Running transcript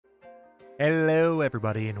Hello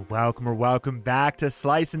everybody and welcome back to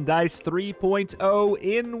Slice and Dice 3.0.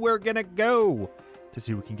 In we're gonna go to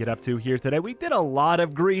see what we can get up to here today. We did a lot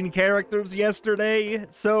of green characters yesterday,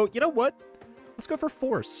 so you know what? Let's go for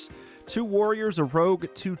force. 2 warriors, a rogue,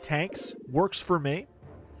 2 tanks. Works for me.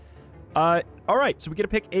 Alright, so we get to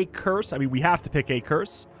pick a curse. I mean, we have to pick a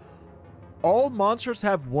curse. All monsters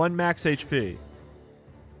have 1 max HP.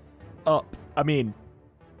 Up. I mean,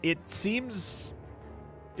 it seems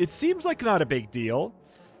like not a big deal.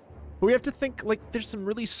 But we have to think, like, there's some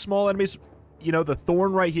really small enemies. You know, the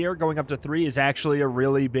thorn right here going up to 3 is actually a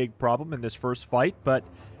really big problem in this first fight. But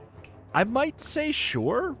I might say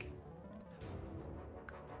sure.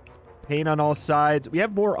 Pain on all sides. We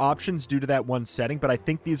have more options due to that one setting, but I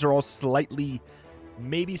think these are all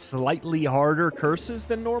maybe slightly harder curses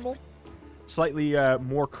than normal. Slightly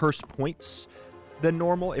more curse points than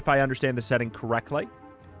normal, if I understand the setting correctly.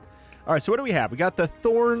 All right, so what do we have? We got the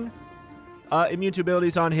Thorn, immune to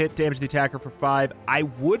abilities on hit, damage the attacker for 5. I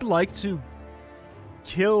would like to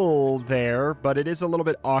kill there, but it is a little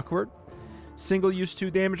bit awkward. Single use 2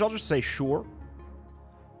 damage, I'll just say sure.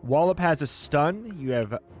 Wallop has a stun. You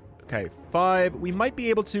have, okay, 5. We might be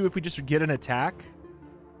able to if we just get an attack.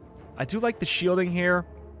 I do like the shielding here.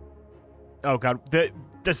 Oh, God,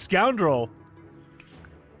 the Scoundrel.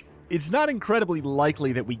 It's not incredibly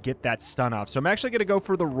likely that we get that stun off, so I'm actually going to go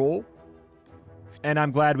for the roll. And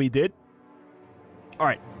I'm glad we did. All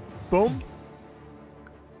right. Boom.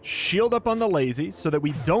 Shield up on the lazy so that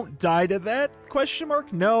we don't die to that? Question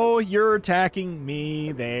mark? No, you're attacking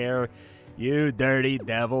me there. You dirty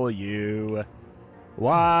devil, you.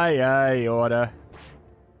 Why I oughta.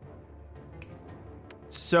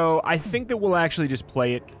 So I think that we'll actually just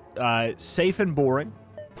play it safe and boring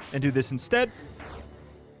and do this instead.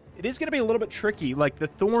 It is going to be a little bit tricky. Like, the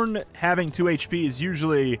Thorn having 2 HP is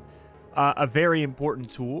usually a very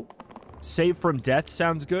important tool. Save from death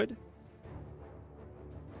sounds good.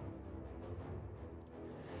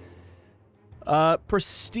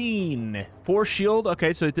 Pristine. 4 shield.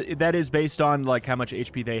 Okay, so that is based on, like, how much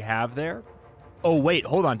HP they have there. Oh, wait.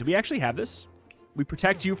 Hold on. Do we actually have this? We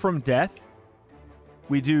protect you from death.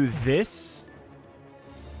 We do this.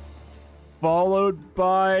 Followed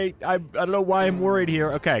by... I don't know why I'm worried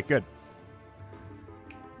here. Okay, good.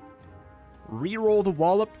 Reroll the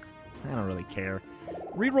Wallop. I don't really care.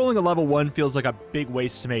 Rerolling a level 1 feels like a big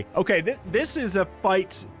waste to me. Okay, this is a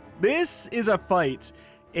fight. This is a fight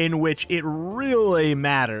in which it really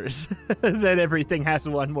matters that everything has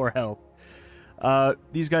 1 more health.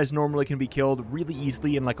 These guys normally can be killed really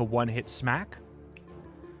easily in like a 1-hit smack.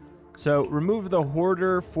 So, remove the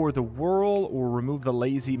Hoarder for the Whirl, or remove the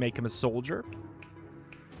Lazy, make him a Soldier.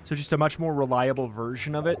 So, just a much more reliable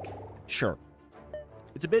version of it. Sure.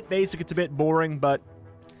 It's a bit basic, it's a bit boring, but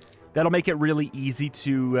that'll make it really easy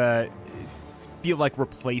to feel like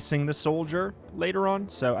replacing the Soldier later on,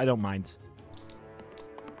 so I don't mind.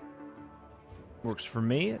 Works for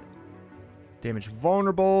me. Damage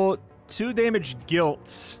vulnerable. 2 damage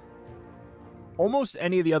guilt. Almost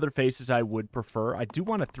any of the other faces I would prefer. I do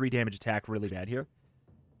want a 3 damage attack really bad here.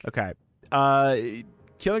 Okay.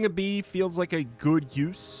 Killing a bee feels like a good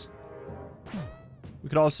use. We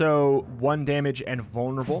could also 1 damage and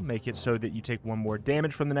vulnerable. Make it so that you take 1 more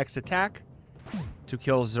damage from the next attack. To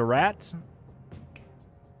kill Zerat.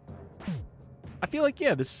 I feel like,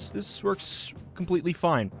 yeah, this works completely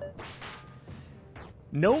fine.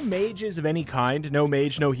 No mages of any kind. No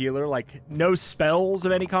mage, no healer. Like, no spells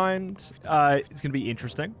of any kind. It's going to be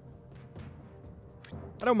interesting.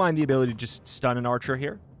 I don't mind the ability to just stun an archer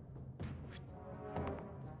here.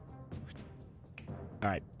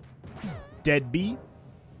 Alright. Dead bee.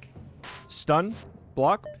 Stun.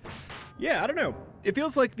 Block. Yeah, I don't know. It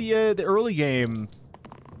feels like the early game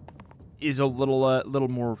is a little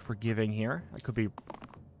more forgiving here. I could be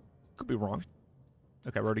wrong.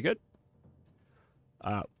 Okay, we're already good.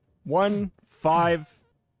 1, 5,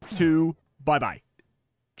 2, bye-bye.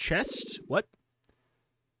 Chest? What?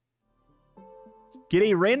 Get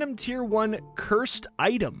a random tier 1 cursed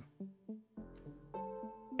item.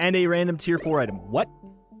 And a random tier 4 item. What?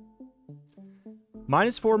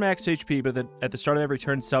 -4 max HP, but at the start of every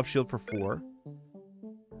turn, self-shield for 4.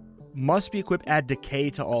 Must be equipped, add decay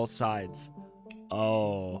to all sides.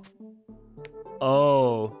 Oh.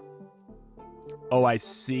 Oh. Oh, I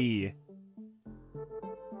see.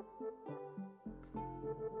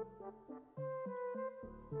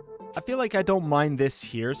 I feel like I don't mind this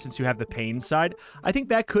here since you have the pain side. I think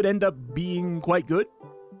that could end up being quite good.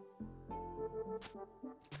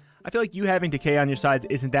 I feel like you having decay on your sides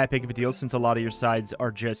isn't that big of a deal since a lot of your sides are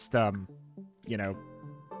just, you know.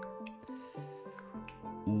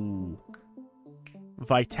 Ooh.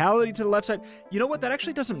 Vitality to the left side. You know what? That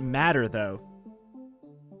actually doesn't matter, though.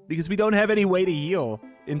 Because we don't have any way to heal.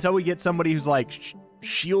 Until we get somebody who's like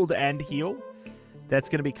shield and heal. That's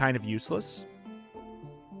going to be kind of useless.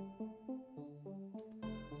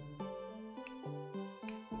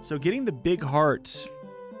 So getting the big heart,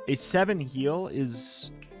 a 7 heal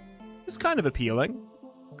is kind of appealing.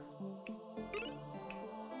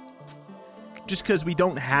 Just because we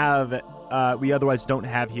don't have, we otherwise don't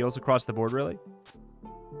have heals across the board, really.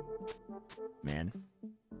 Man.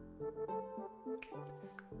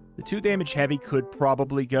 The 2 damage heavy could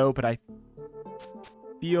probably go, but I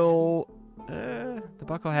feel the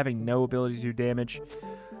buckle having no ability to do damage.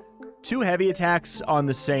 2 heavy attacks on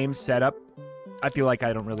the same setup. I feel like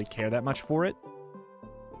I don't really care that much for it.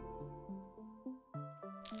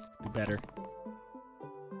 Do better.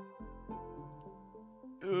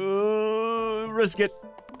 Risk it.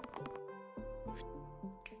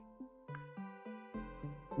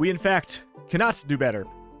 We, in fact, cannot do better.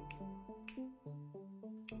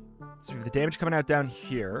 So we have the damage coming out down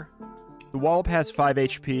here. The wallop has 5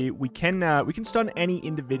 HP. We can stun any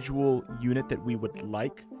individual unit that we would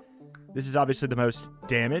like. This is obviously the most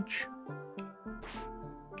damage.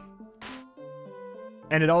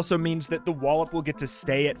 And it also means that the wallop will get to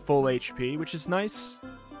stay at full HP, which is nice.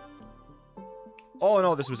 All in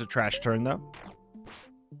all, this was a trash turn, though.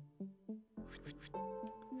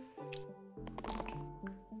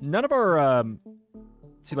 None of our,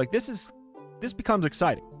 see, like, this becomes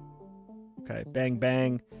exciting. Okay, bang,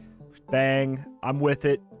 bang, bang. I'm with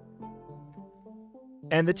it.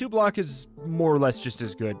 And the 2 block is more or less just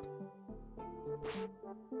as good.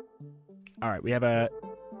 All right, we have a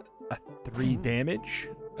 3 damage,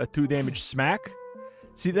 a 2 damage smack.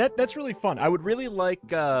 See, that's really fun. I would really like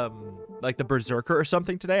the Berserker or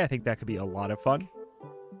something today. I think that could be a lot of fun.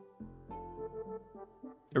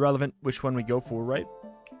 Irrelevant which one we go for, right?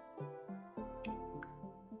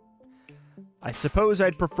 I suppose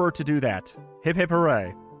I'd prefer to do that. Hip hip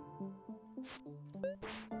hooray.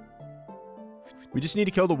 We just need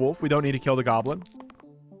to kill the wolf. We don't need to kill the goblin.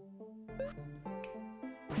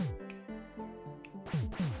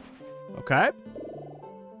 Okay.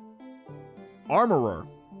 Armorer.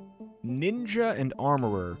 Ninja and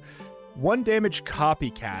Armorer. 1 damage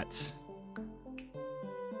copycat.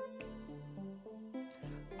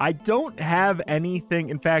 I don't have anything.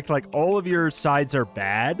 In fact, like, all of your sides are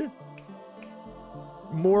bad.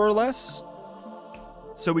 More or less.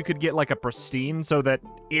 So we could get, like, a pristine so that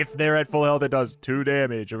if they're at full health, it does 2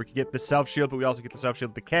 damage. Or we could get the self-shield, but we also get the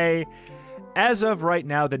self-shield decay. As of right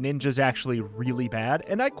now, the ninja's actually really bad,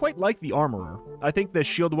 and I quite like the armorer. I think the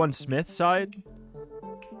Shield 1 Smith side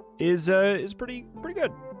is pretty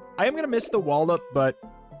good. I am gonna miss the wallop, but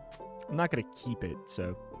I'm not gonna keep it,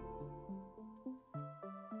 so.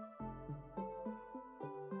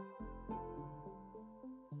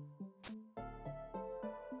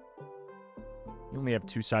 You only have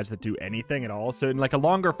 2 sides that do anything at all, so in like a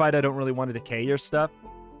longer fight, I don't really want to decay your stuff.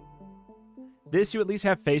 This, you at least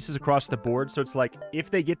have faces across the board, so it's like, if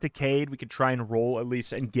they get decayed, we could try and roll at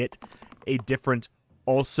least and get a different,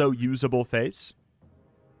 also usable face.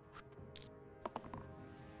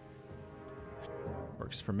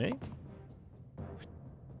 Works for me.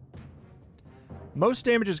 Most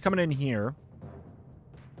damage is coming in here.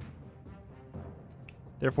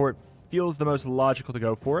 Therefore, it feels the most logical to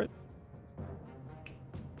go for it.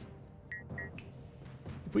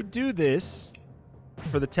 If we do this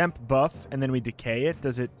for the temp buff, and then we decay it,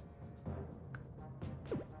 does it...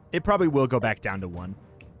 It probably will go back down to 1.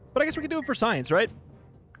 But I guess we can do it for science, right?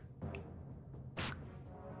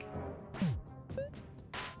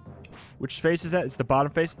 Which face is that? It's the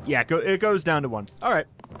bottom face? Yeah, it goes down to 1. All right.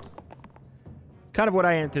 Kind of what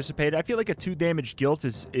I anticipated. I feel like a 2 damage guilt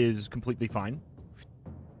is completely fine.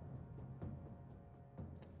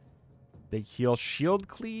 Big heal, shield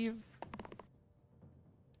cleave.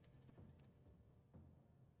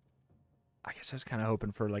 I guess I was kind of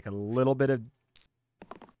hoping for like a little bit of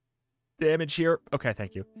damage here. Okay,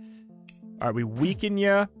 thank you. All right, we weaken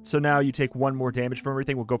you. So now you take 1 more damage from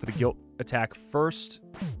everything. We'll go for the guilt attack first.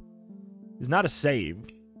 It's not a save.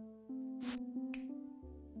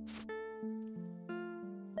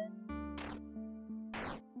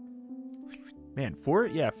 Man, 4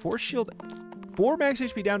 shield. 4 max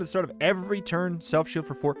HP down to the start of every turn. Self shield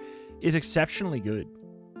for 4 is exceptionally good.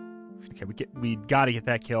 Okay, we gotta get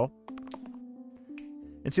that kill.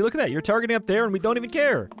 And see, look at that. You're targeting up there, and we don't even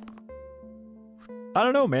care. I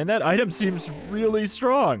don't know, man. That item seems really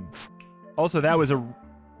strong. Also, that was a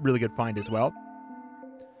really good find as well.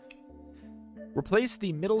 Replace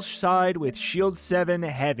the middle side with Shield 7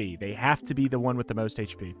 Heavy. They have to be the one with the most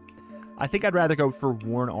HP. I think I'd rather go for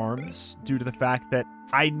Worn Arms due to the fact that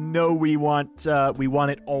I know we want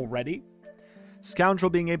it already.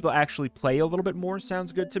 Scoundrel being able to actually play a little bit more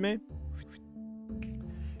sounds good to me.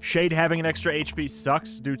 Shade having an extra HP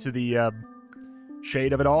sucks due to the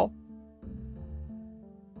shade of it all.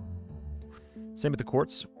 Same with the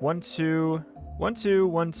quartz. 1, 2, 1, 2,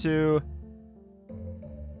 1, 2.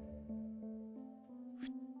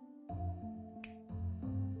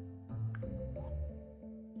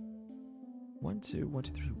 One, two, 1,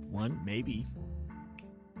 2, 3, 1, maybe.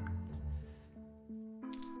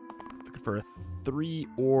 Looking for a 3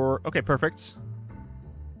 or... Okay, perfect.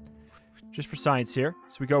 Just for science here.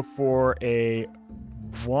 So we go for a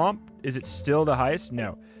Womp. Is it still the highest?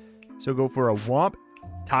 No. So go for a Womp.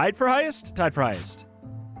 Tied for highest? Tied for highest.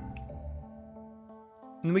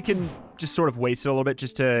 And we can just sort of waste it a little bit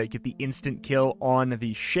just to get the instant kill on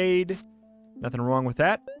the shade. Nothing wrong with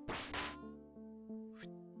that.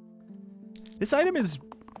 This item is,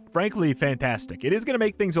 frankly, fantastic. It is going to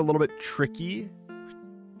make things a little bit tricky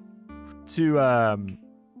to, I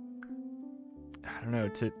don't know,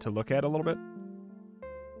 to look at a little bit.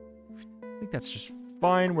 I think that's just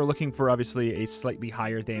fine. We're looking for, obviously, a slightly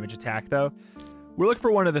higher damage attack, though. We're looking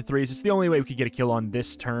for one of the 3s. It's the only way we could get a kill on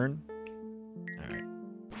this turn. All right.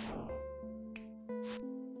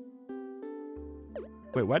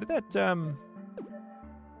 Wait, why did that,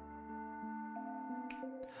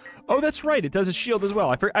 Oh, that's right. It does a shield as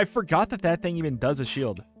well. I forgot that that thing even does a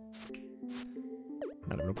shield.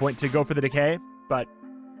 Not a real point to go for the decay, but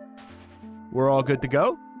we're all good to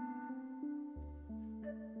go.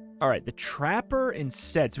 All right, the Trapper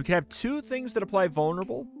instead. So we can have 2 things that apply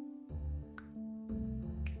vulnerable.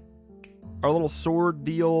 Our little sword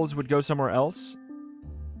deals would go somewhere else.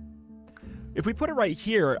 If we put it right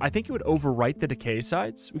here, I think it would overwrite the decay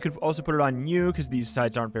sides. We could also put it on you because these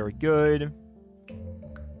sides aren't very good.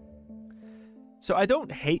 So I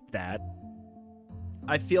don't hate that.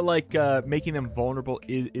 I feel like making them vulnerable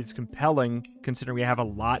is compelling, considering we have a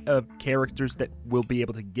lot of characters that will be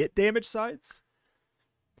able to get damage sides.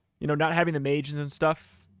 You know, not having the mages and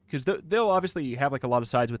stuff, because they'll obviously have like a lot of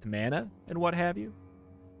sides with mana and what have you.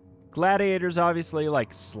 Gladiators, obviously,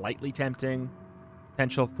 like slightly tempting.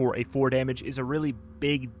 Potential for a 4 damage is a really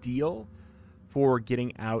big deal for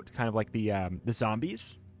getting out kind of like the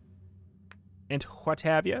zombies and what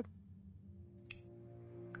have you.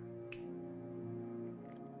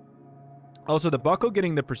 Also, the buckle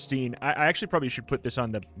getting the pristine. I actually probably should put this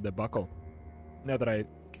on the buckle, now that I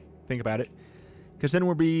think about it. Because then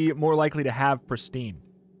we'll be more likely to have pristine.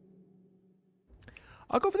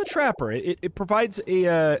 I'll go for the Trapper. It provides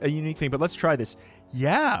a unique thing, but let's try this.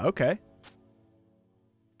 Yeah, okay.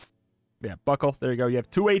 Yeah, buckle. There you go. You have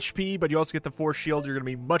 2 HP, but you also get the 4 shield. You're going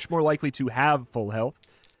to be much more likely to have full health.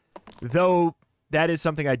 Though, that is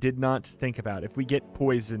something I did not think about. If we get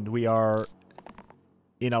poisoned, we are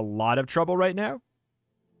in a lot of trouble right now.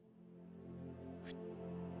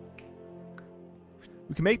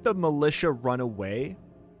 We can make the militia run away.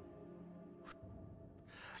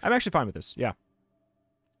 I'm actually fine with this, yeah.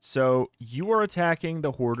 So, you are attacking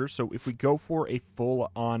the Hoarder, so if we go for a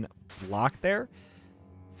full-on block there,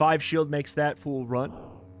 5 shield makes that full run.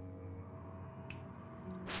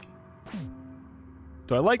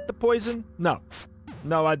 Do I like the poison? No.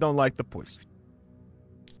 No, I don't like the poison.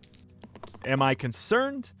 Am I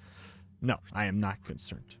concerned? No, I am not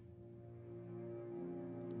concerned.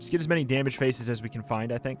 Just get as many damage faces as we can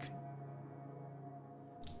find, I think.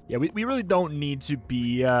 Yeah, we really don't need to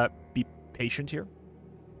be patient here.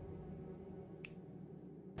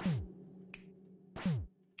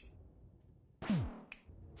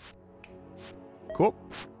 Cool.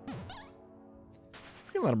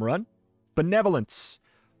 We can let him run. Benevolence.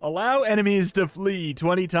 Allow enemies to flee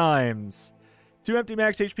 20 times. 2 empty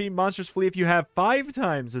max HP. Monsters flee if you have 5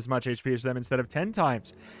 times as much HP as them instead of 10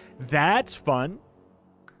 times. That's fun.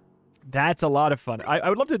 That's a lot of fun. I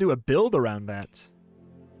would love to do a build around that.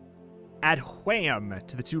 Add wham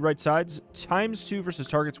to the 2 right sides. ×2 versus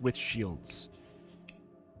targets with shields.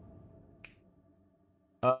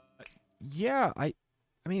 Yeah, I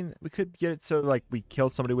mean, we could get it so, like, we kill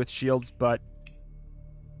somebody with shields, but...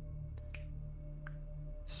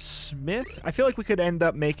 Smith? I feel like we could end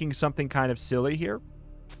up making something kind of silly here.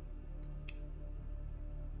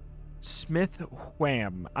 Smith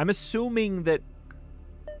wham. I'm assuming that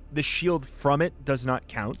the shield from it does not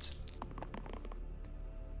count.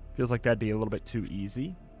 Feels like that'd be a little bit too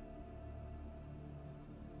easy.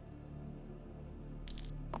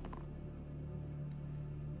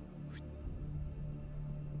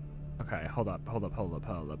 Okay, hold up.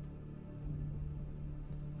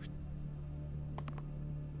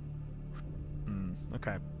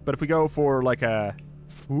 Okay. But if we go for like a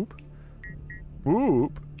whoop,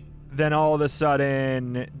 whoop, then all of a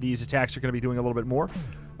sudden these attacks are going to be doing a little bit more.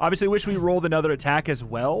 Obviously, wish we rolled another attack as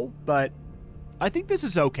well, but I think this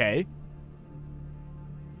is okay.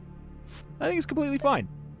 I think it's completely fine.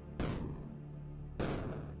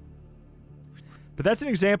 But that's an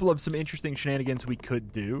example of some interesting shenanigans we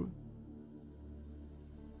could do.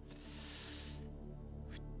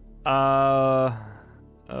 I'm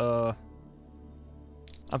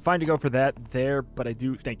fine to go for that there, but I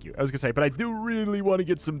do... Thank you. I was going to say, but I do really want to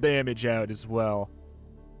get some damage out as well.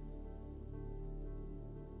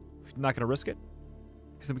 I'm not going to risk it.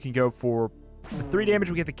 Because then we can go for 3 damage,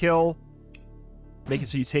 we get the kill. Make it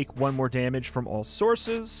so you take 1 more damage from all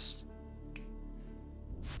sources.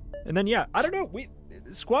 And then, yeah, I don't know.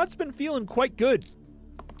 The squad's been feeling quite good.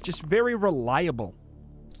 Just very reliable.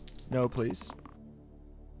 No, please.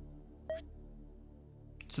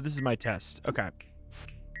 So this is my test. Okay.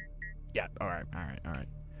 Yeah, alright.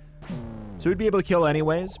 So we'd be able to kill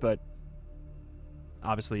anyways, but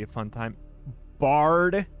obviously a fun time.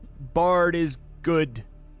 Bard. Bard is good.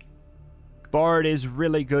 Bard is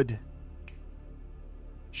really good.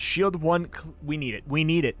 Shield 1. We need it. We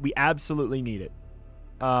need it. We absolutely need it.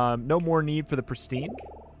 No more need for the pristine.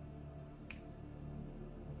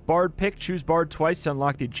 Bard pick. Choose Bard twice to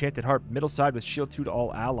unlock the enchanted harp. Middle side with shield 2 to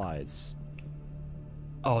all allies.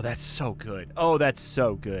 Oh, that's so good. Oh, that's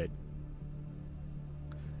so good.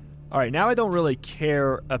 Alright, now I don't really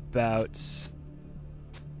care about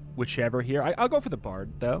whichever here. I'll go for the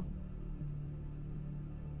Bard, though.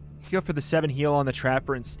 You can go for the 7 heal on the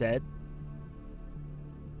Trapper instead.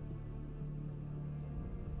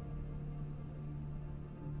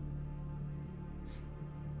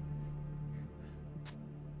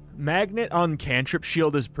 Magnet on Cantrip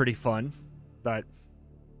Shield is pretty fun, but...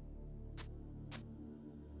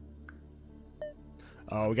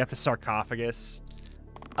 Oh, we got the sarcophagus.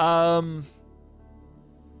 Do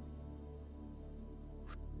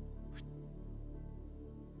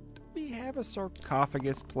we have a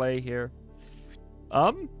sarcophagus play here?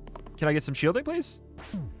 Can I get some shielding, please?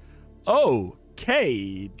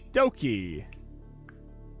 Okay, dokie.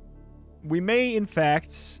 We may, in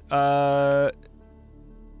fact, does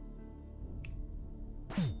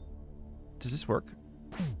this work?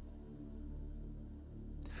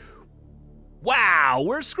 Wow,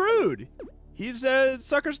 we're screwed. He's,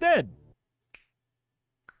 sucker's dead.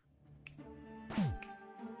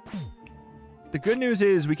 The good news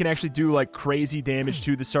is we can actually do, like, crazy damage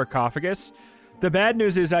to the sarcophagus. The bad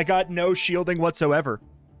news is I got no shielding whatsoever.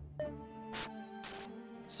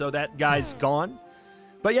 So that guy's gone.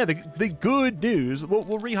 But yeah, the good news,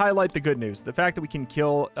 we'll re-highlight the good news. The fact that we can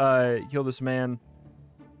kill this man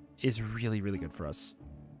is really, really good for us.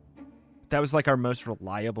 That was like our most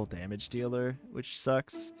reliable damage dealer, which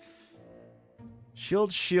sucks.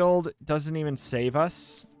 Shield doesn't even save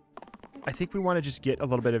us. I think we want to just get a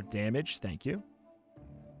little bit of damage. Thank you.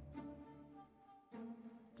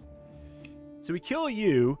 So we kill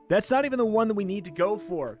you. That's not even the one that we need to go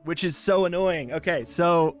for, which is so annoying. Okay,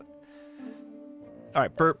 so... All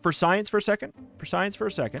right, for science for a second. For science for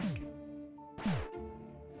a second.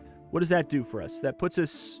 What does that do for us? That puts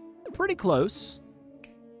us pretty close.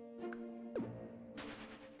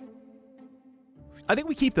 I think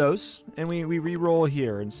we keep those, and we re-roll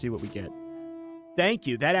here and see what we get. Thank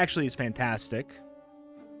you. That actually is fantastic.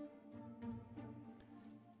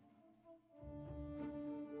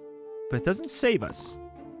 But it doesn't save us.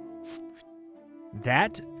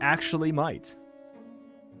 That actually might.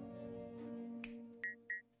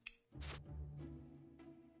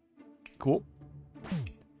 Cool.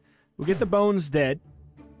 We'll get the bones dead.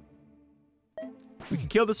 We can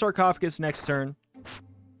kill the sarcophagus next turn.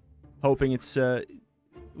 Hoping it's,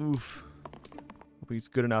 oof. Hoping it's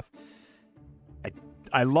good enough.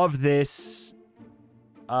 I love this.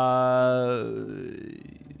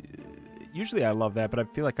 Usually I love that, but I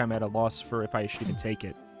feel like I'm at a loss for if I should even take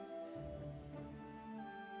it.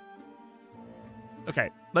 Okay,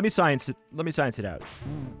 let me science it out.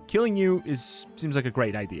 Killing you seems like a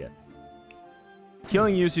great idea.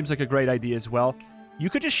 Killing you seems like a great idea as well. You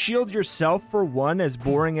could just shield yourself for 1, as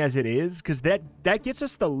boring as it is, because that gets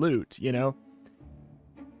us the loot, you know?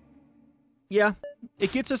 Yeah,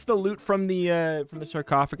 it gets us the loot from the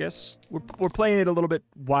sarcophagus. We're playing it a little bit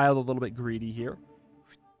wild, a little bit greedy here.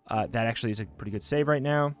 That actually is a pretty good save right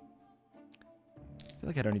now. I feel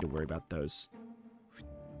like I don't need to worry about those.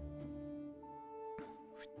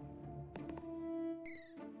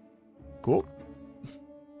 Cool.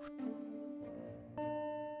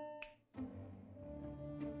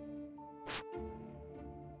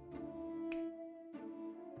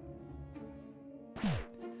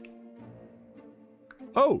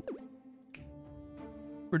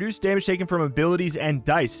 Reduce damage taken from abilities and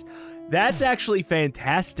dice. That's actually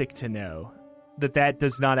fantastic to know that that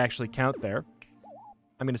does not actually count there.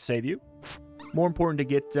 I'm going to save you. More important to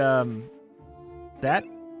get that.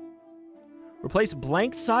 Replace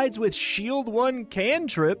blank sides with shield 1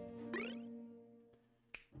 cantrip.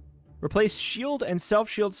 Replace shield and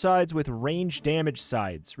self-shield sides with range damage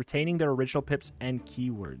sides, retaining their original pips and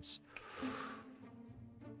keywords.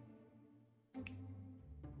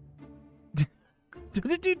 Does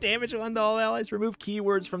it do damage on all allies? Remove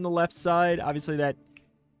keywords from the left side. Obviously, that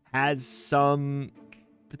has some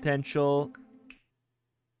potential.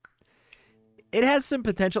 It has some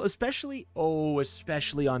potential, especially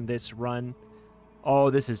on this run. Oh,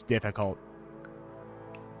 this is difficult.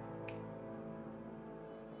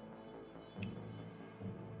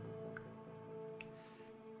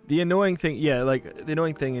 The annoying thing, yeah, like, the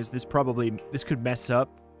annoying thing is this could mess up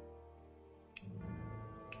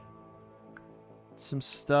some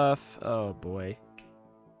stuff. Oh, boy.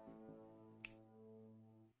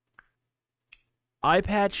 Eye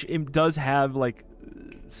patch does have, like,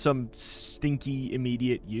 some stinky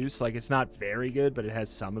immediate use. Like, it's not very good, but it has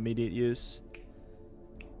some immediate use.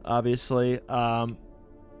 Obviously. The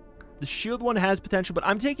shield one has potential, but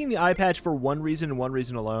I'm taking the eye patch for one reason and one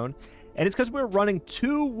reason alone. And it's because we're running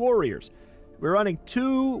 2 warriors. We're running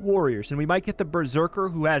 2 warriors, and we might get the berserker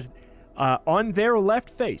who has, on their left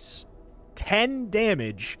face, 10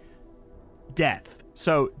 damage, death.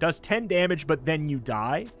 So, does 10 damage, but then you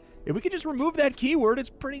die. If we could just remove that keyword, it's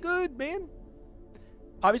pretty good, man.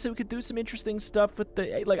 Obviously, we could do some interesting stuff with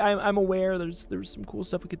the... Like, I'm aware there's some cool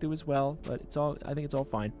stuff we could do as well, but it's all... I think it's all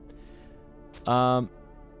fine.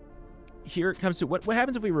 Here it comes to... What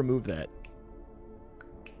happens if we remove that?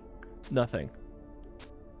 Nothing.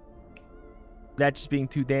 That just being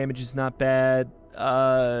 2 damage is not bad.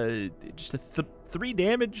 Just a 3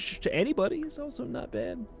 damage to anybody is also not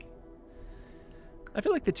bad. I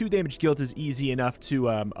feel like the 2 damage guilt is easy enough to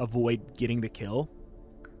avoid getting the kill.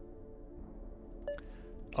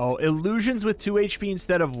 Oh, illusions with 2 HP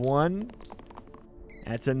instead of 1.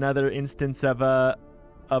 That's another instance of a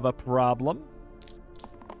problem.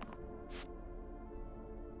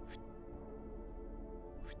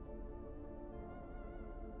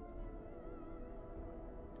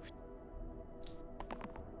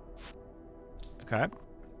 Okay.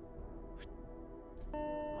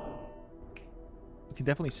 We can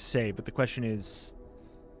definitely save, but the question is,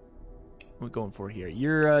 what are we going for here?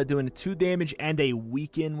 You're doing a 2 damage and a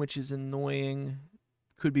weaken, which is annoying.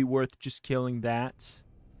 Could be worth just killing that.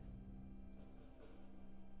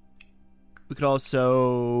 We could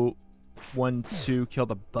also 1-2 kill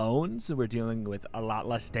the bones. We're dealing with a lot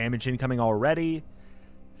less damage incoming already,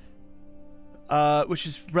 which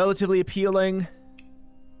is relatively appealing.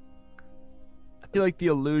 I feel like the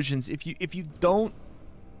illusions, if you don't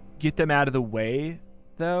get them out of the way,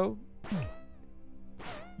 though,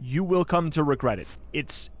 you will come to regret it.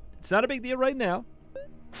 It's not a big deal right now,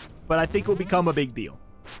 but I think it will become a big deal.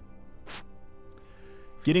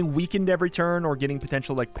 Getting weakened every turn or getting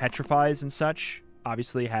potential like petrifies and such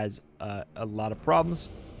obviously has a lot of problems.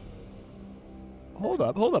 Hold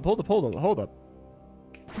up.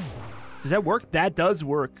 Does that work? That does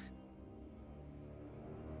work.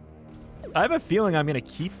 I have a feeling I'm going to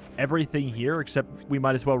keep everything here, except we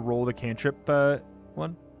might as well roll the cantrip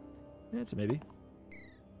one. Yeah, it's a maybe.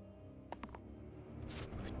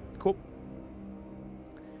 Cool.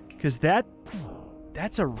 Because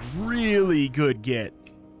that's a really good get.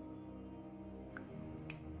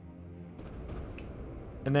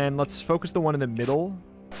 And then let's focus the one in the middle,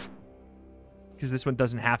 because this one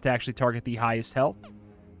doesn't have to actually target the highest health.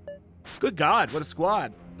 Good God, what a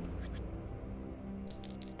squad.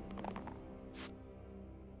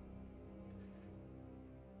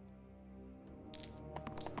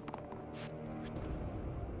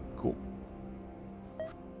 Cool.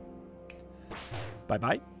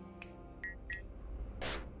 Bye-bye.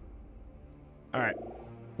 Alright.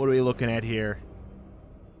 What are we looking at here?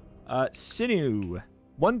 Sinew.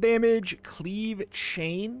 1 damage, cleave,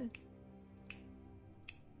 chain.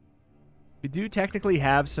 We do technically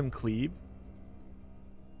have some cleave.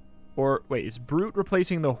 Or, wait, is Brute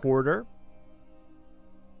replacing the Hoarder?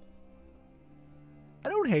 I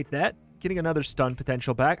don't hate that. Getting another stun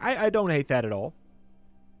potential back. I don't hate that at all.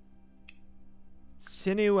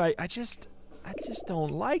 Sinew, I just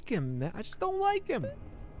don't like him, man. I just don't like him.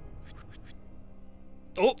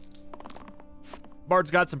 Oh!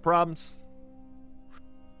 Bard's got some problems.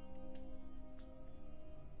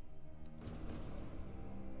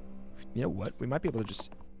 You know what? We might be able to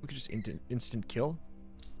we could just instant kill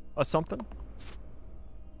something.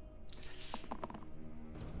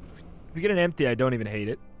 If you get an empty, I don't even hate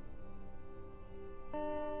it.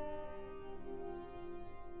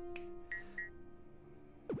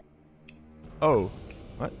 Oh.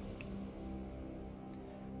 What?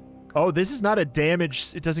 Oh, this is not a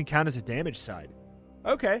damage. It doesn't count as a damage side.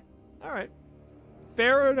 Okay. All right.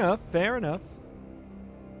 Fair enough. Fair enough.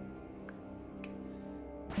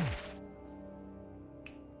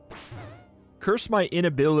 Curse my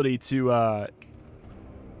inability to, oh,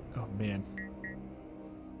 man.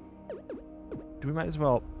 Do we might as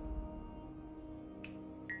well...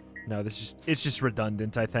 No, it's just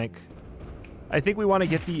redundant, I think. I think we want to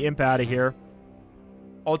get the imp out of here.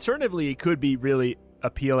 Alternatively, it could be really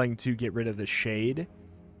appealing to get rid of the shade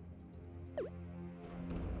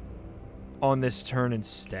on this turn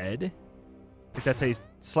instead. If that's a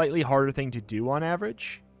slightly harder thing to do on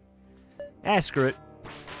average. Screw it.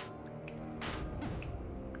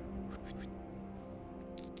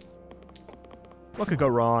 What could go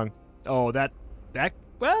wrong? Oh, that,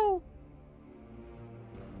 well...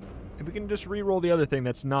 If we can just re-roll the other thing,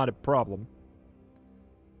 that's not a problem.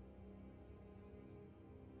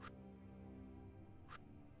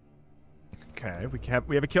 Okay, we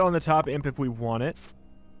have a kill on the top imp if we want it.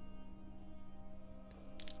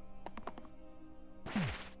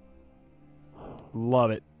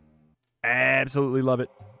 Love it. Absolutely love it.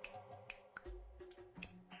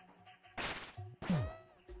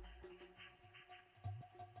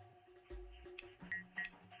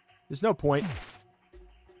 There's no point.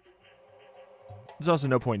 There's also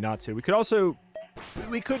no point not to. We could also...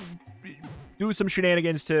 We could do some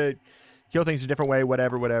shenanigans to kill things a different way,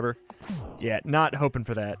 whatever, whatever. Yeah, not hoping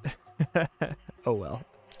for that. Oh, well.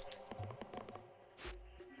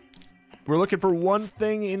 We're looking for one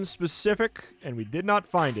thing in specific, and we did not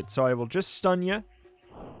find it, so I will just stun you.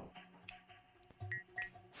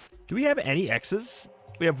 Do we have any X's?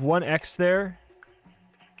 We have one X there.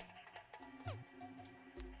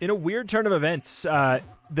 In a weird turn of events,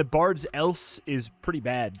 the Bard's else is pretty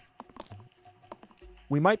bad.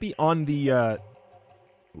 We might be on the,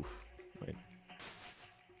 oof, wait.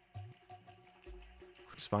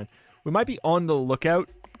 It's fine. We might be on the lookout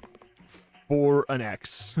for an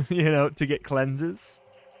X, you know, to get cleanses.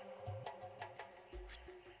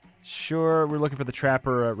 Sure, we're looking for the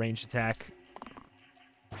Trapper ranged attack.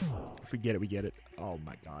 If we get it, we get it. Oh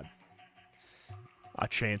my god. I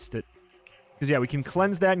chanced it. Because, yeah, we can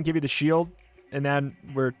cleanse that and give you the shield, and then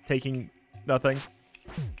we're taking nothing.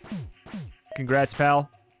 Congrats,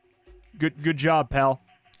 pal. Good job, pal.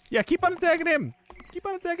 Yeah, keep on attacking him. Keep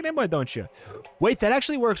on attacking him, why don't you? Wait, that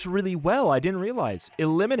actually works really well. I didn't realize.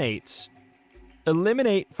 Eliminate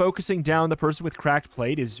focusing down the person with cracked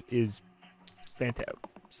plate is fantastic.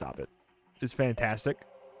 Stop it. Is fantastic.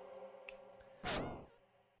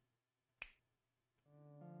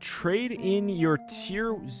 Trade in your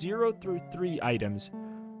tier 0 through 3 items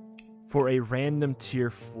for a random tier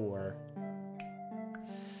 4.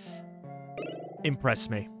 Impress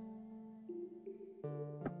me.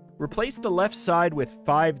 Replace the left side with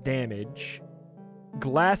 5 damage.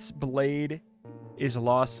 Glass blade is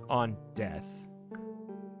lost on death.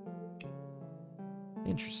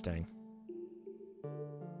 Interesting.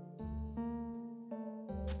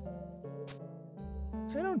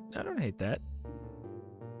 I don't hate that.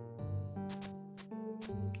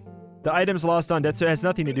 The item's lost on death, so it has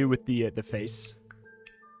nothing to do with the face.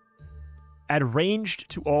 Add ranged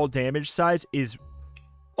to all damage size is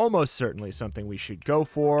almost certainly something we should go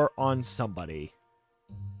for on somebody.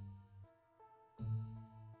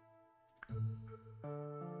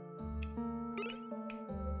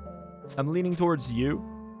 I'm leaning towards you.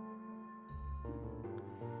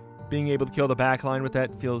 Being able to kill the backline with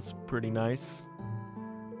that feels pretty nice.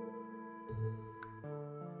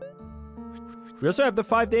 We also have the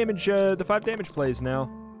 5 damage plays now.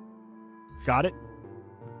 Got it.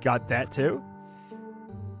 Got that too.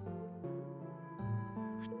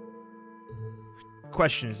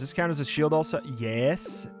 Question, does this count as a shield also?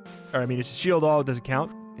 Yes. Or, I mean, it's a shield all, does it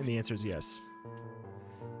count? And the answer is yes.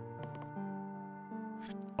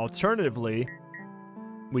 Alternatively,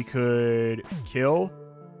 we could kill.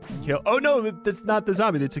 Oh, no, that's not the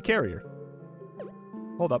zombie. That's a carrier.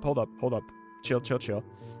 Hold up. Chill.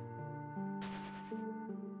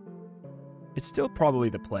 It's still probably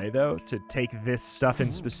the play, though, to take this stuff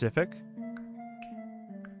in specific.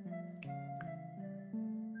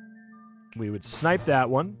 We would snipe that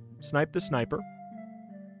one. Snipe the sniper.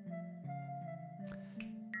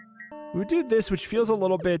 We would do this, which feels a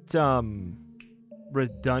little bit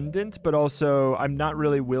redundant, but also I'm not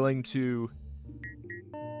really willing to...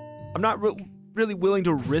 really willing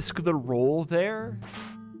to risk the roll there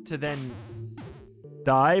to then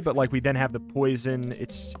die, but like we then have the poison.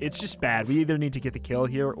 It's just bad. We either need to get the kill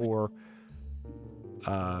here or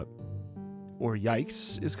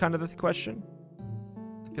yikes is kind of the question.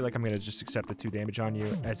 I feel like I'm gonna just accept the 2 damage on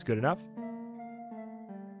you as good enough.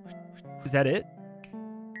 Is that it?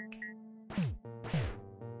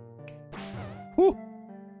 Whew.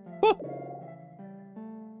 Whew.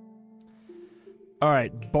 All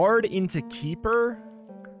right, Bard into Keeper.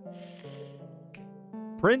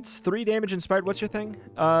 Prince, 3 damage inspired. What's your thing?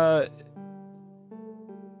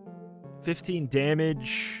 15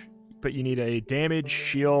 damage, but you need a damage,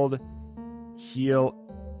 shield, heal,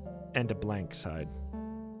 and a blank side.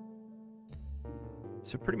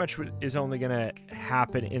 So pretty much what is only going to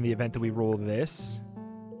happen in the event that we roll this.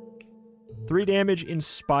 3 damage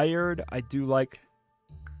inspired. I do like...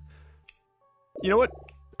 You know what?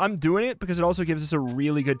 I'm doing it because it also gives us a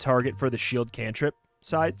really good target for the shield cantrip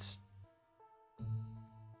sides.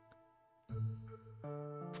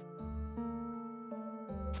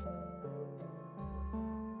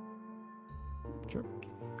 Sure.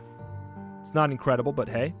 It's not incredible, but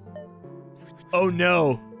hey. Oh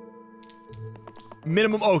no!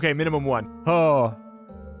 Minimum, okay, minimum 1. Oh.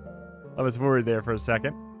 I was worried there for a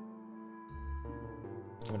second.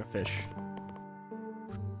 I'm gonna fish.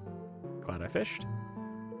 Glad I fished.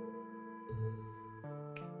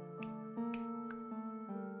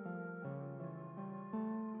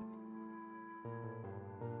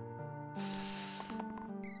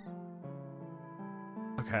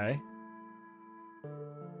 Okay.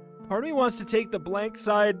 Part of me wants to take the blank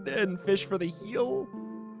side and fish for the heal.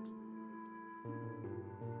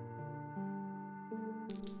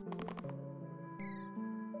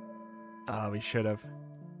 Oh, we should have.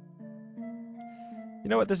 You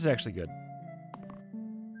know what? This is actually good.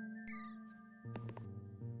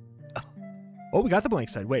 Oh, we got the blank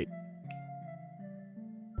side. Wait.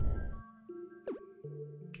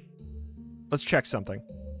 Let's check something.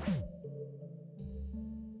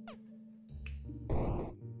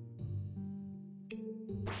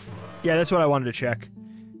 Yeah, that's what I wanted to check.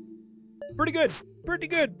 Pretty good. Pretty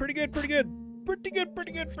good. Pretty good. Pretty good. Pretty good.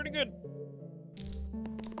 Pretty good. Pretty good.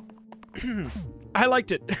 I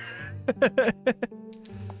liked it.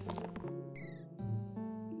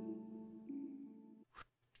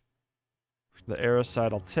 The arrow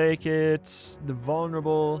side, I'll take it. The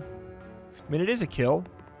vulnerable. I mean, it is a kill.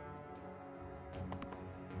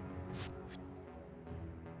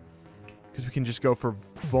 Because we can just go for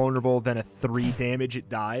vulnerable, then a 3 damage, it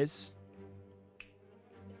dies.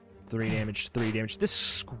 3 damage, 3 damage. This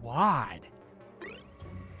squad.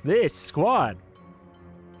 This squad.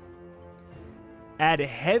 Add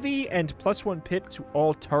heavy and +1 pip to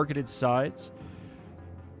all targeted sides.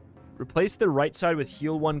 Replace the right side with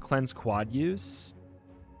heal 1 cleanse quad use.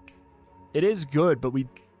 It is good, but we're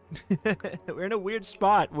in a weird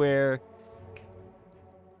spot where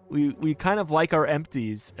we kind of like our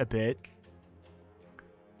empties a bit.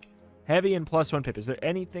 Heavy and +1 pip. Is there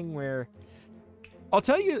anything where... I'll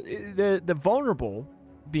tell you, the vulnerable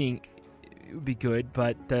being would be good,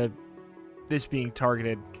 but this being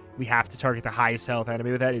targeted, we have to target the highest health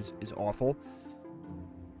enemy with that is awful.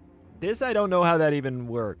 This, I don't know how that even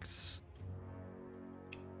works.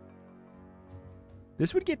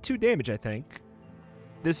 This would get 2 damage, I think.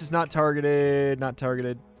 This is not targeted, not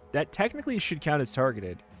targeted. That technically should count as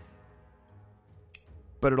targeted.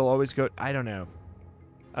 But it'll always go... I don't know.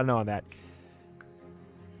 I don't know on that.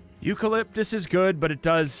 Eucalyptus is good, but it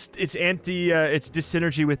does... It's it's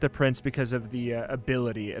dyssynergy with the Prince because of the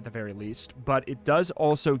ability, at the very least. But it does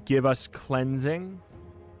also give us cleansing,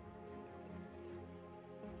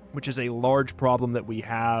 which is a large problem that we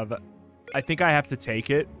have. I think I have to take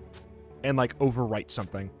it and, like, overwrite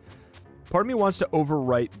something. Part of me wants to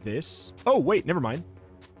overwrite this. Oh, wait, never mind.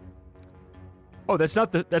 Oh, that's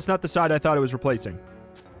not the side I thought it was replacing.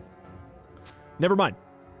 Never mind.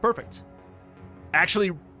 Perfect.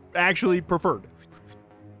 Actually preferred.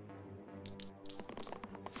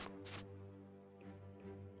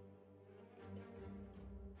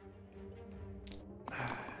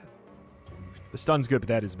 The stun's good, but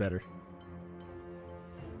that is better.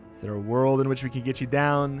 Is there a world in which we can get you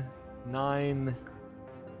down? 9.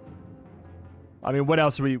 I mean, what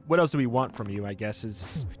else do we want from you, I guess,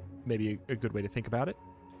 is maybe a good way to think about it.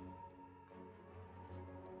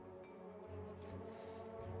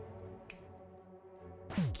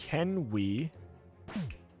 Can we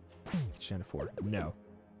get you down to 4? No.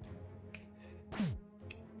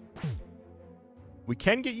 We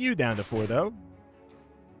can get you down to 4, though.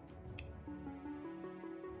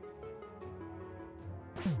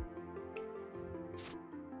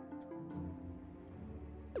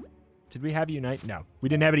 Did we have Unite? No. We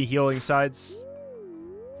didn't have any healing sides.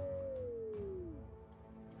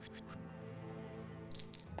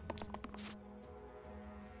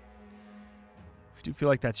 I do feel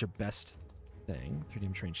like that's your best thing. 3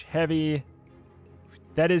 damage range heavy.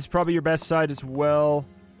 That is probably your best side as well.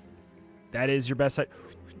 That is your best side.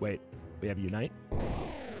 Wait, we have Unite.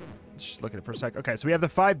 Let's just look at it for a sec. Okay, so we have the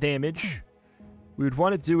 5 damage. We would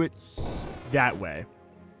want to do it that way.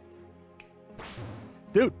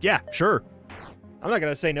 Dude, yeah, sure. I'm not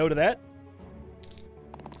going to say no to that.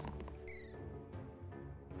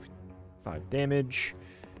 5 damage.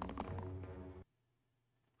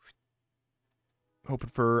 Hoping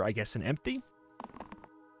for, I guess, an empty.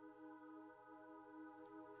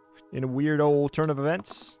 In a weird old turn of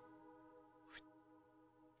events.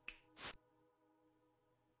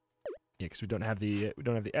 Yeah, because we don't have the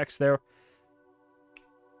X there.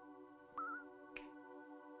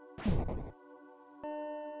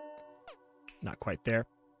 Not quite there.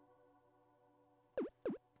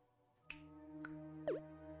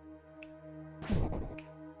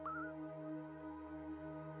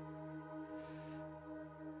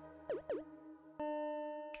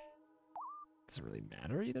 Doesn't really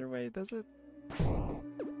matter either way, does it?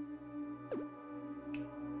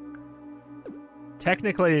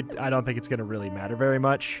 Technically, I don't think it's going to really matter very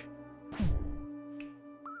much.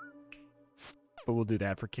 But we'll do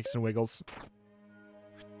that for kicks and wiggles.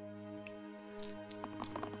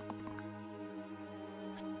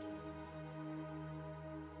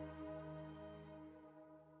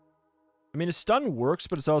 I mean, a stun works,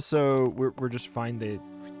 but it's also... We're just fine to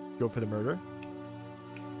go for the murder.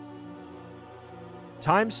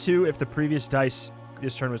 ×2 if the previous dice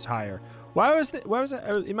this turn was higher. Why was that?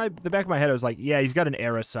 In the back of my head, I was like, yeah, he's got an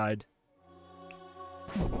era side.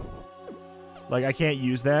 Like, I can't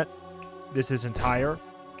use that. This isn't higher.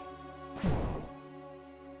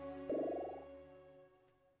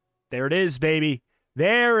 There it is, baby.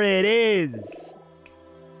 There it is.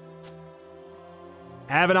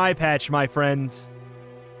 Have an eye patch, my friends.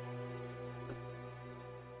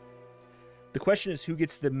 The question is, who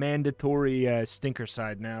gets the mandatory stinker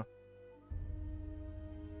side now?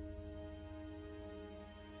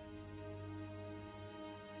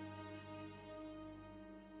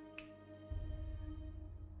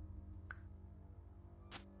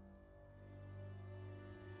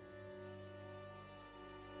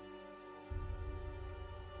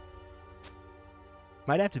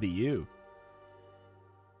 Might have to be you.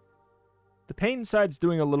 The pain side's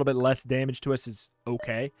doing a little bit less damage to us is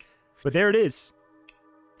okay. But there it is.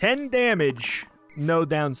 10 damage, no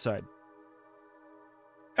downside.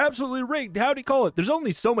 Absolutely rigged. How do you call it? There's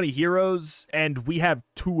only so many heroes, and we have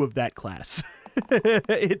 2 of that class.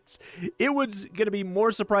 It was going to be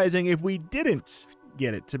more surprising if we didn't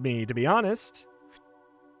get it, to be honest.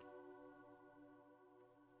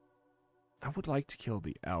 I would like to kill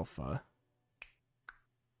the alpha.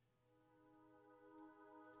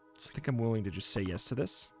 So I think I'm willing to just say yes to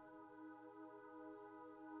this.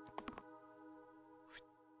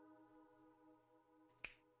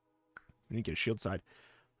 We need to get a shield side.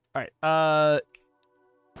 All right.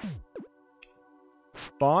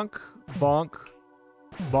 Bonk, bonk,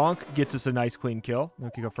 bonk gets us a nice clean kill.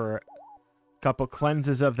 We can go for a couple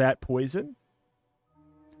cleanses of that poison.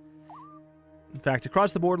 In fact,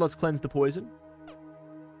 across the board, let's cleanse the poison.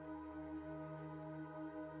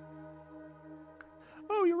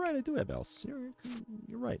 Oh, you're right. I do have else. You're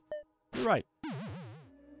right. You're right.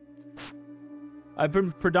 I've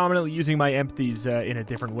been predominantly using my empties in a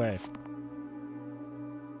different way.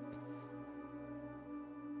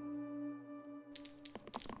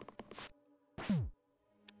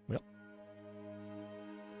 Well.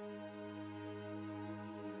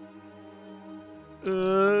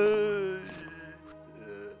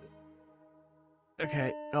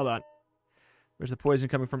 Okay, hold on. Where's the poison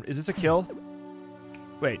coming from? Is this a kill?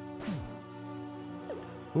 Wait.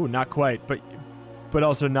 Ooh, not quite, but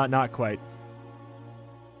also not quite.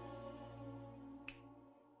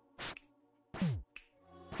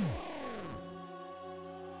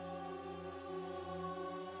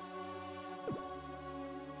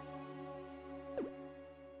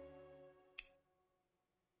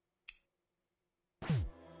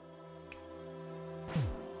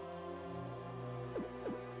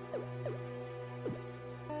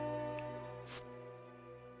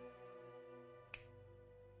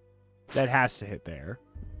 That has to hit there.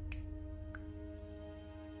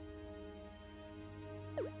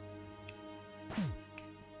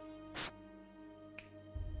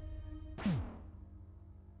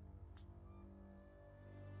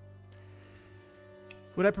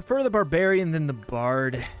 Would I prefer the Barbarian than the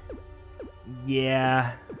Bard?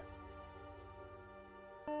 Yeah.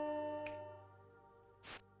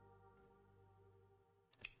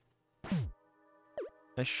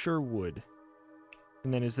 I sure would.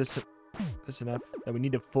 And then is this... That's enough. That we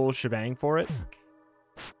need a full shebang for it.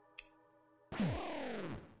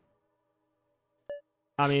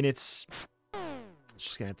 I mean, it's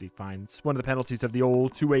just gonna have to be fine. It's one of the penalties of the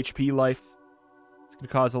old 2 HP life. It's gonna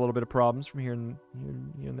cause a little bit of problems from here and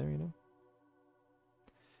there, you know.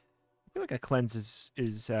 I feel like a cleanse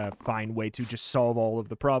is a fine way to just solve all of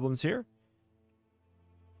the problems here.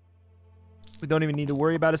 We don't even need to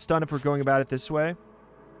worry about a stun if we're going about it this way.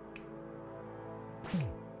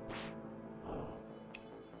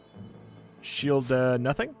 Shield,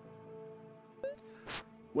 nothing.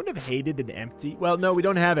 Wouldn't have hated an empty. Well, no, we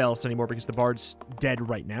don't have else anymore because the bard's dead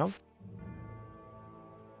right now.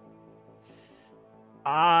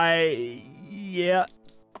 Yeah.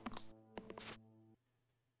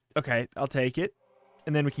 Okay, I'll take it.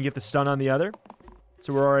 And then we can get the stun on the other.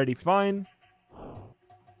 So we're already fine.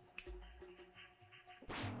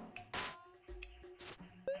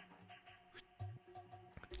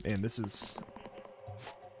 Man, this has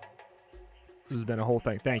been a whole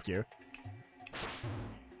thing. Thank you.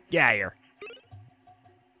 Get out of here.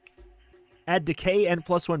 Add decay and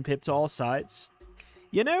 +1 pip to all sides.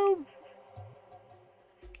 You know,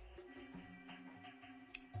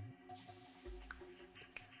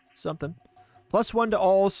 something. +1 to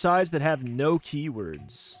all sides that have no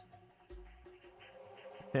keywords.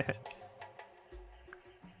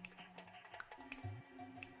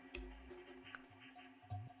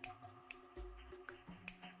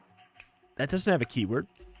 That doesn't have a keyword.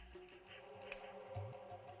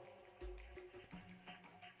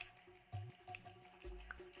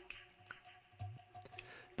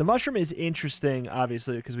 The mushroom is interesting,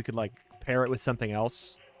 obviously, because we could, like, pair it with something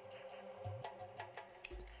else.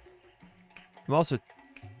 I'm also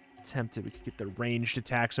tempted we could get the ranged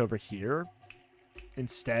attacks over here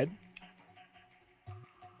instead.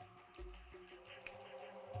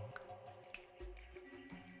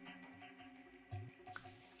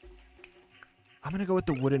 I'm going to go with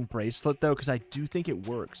the wooden bracelet, though, because I do think it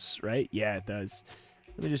works, right? Yeah, it does.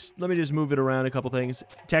 Let me just move it around a couple things.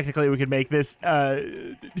 Technically, we could make this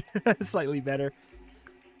slightly better.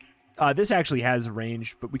 This actually has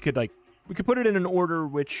range, but we could put it in an order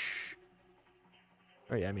which...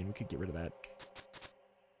 Oh, yeah, I mean, we could get rid of that.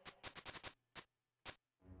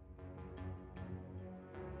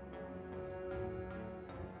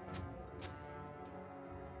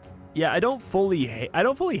 Yeah, I don't fully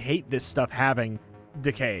hate this stuff having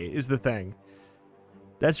decay, is the thing.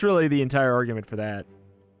 That's really the entire argument for that.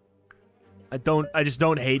 I just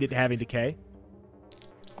don't hate it having decay.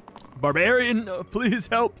 Barbarian, please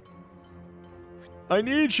help. I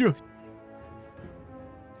need you.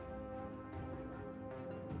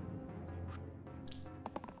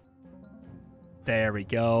 There we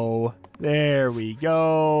go. There we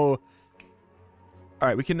go. All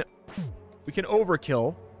right, we can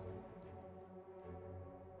overkill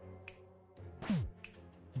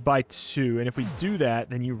by 2, and if we do that,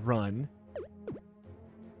 then you run.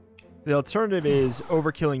 The alternative is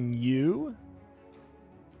overkilling you.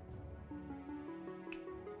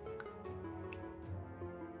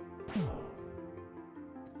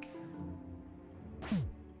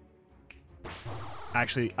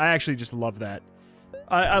 Actually, I actually just love that.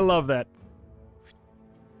 I love that.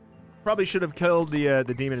 Probably should have killed the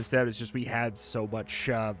demon instead. It's just we had so much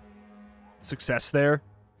success there.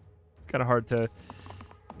 It's kind of hard to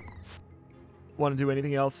want to do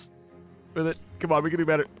anything else with it. Come on, we can do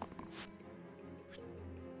better.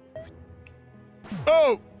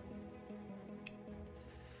 Oh!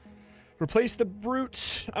 Replace the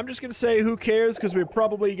brute. I'm just going to say who cares because we're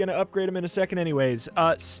probably going to upgrade him in a second anyways.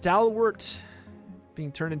 Stalwart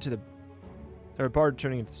being turned into the... Or Bard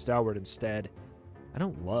turning into Stalwart instead. I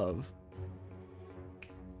don't love.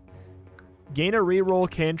 Gain a reroll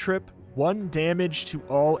cantrip. 1 damage to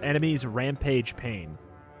all enemies' rampage pain.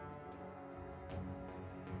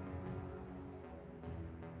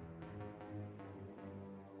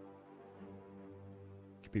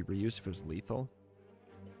 Could be reused if it was lethal.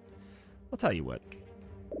 I'll tell you what.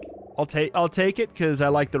 I'll take it because I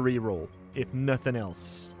like the reroll, if nothing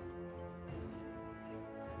else.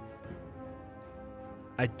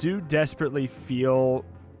 I do desperately feel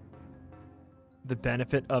the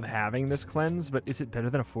benefit of having this cleanse, but is it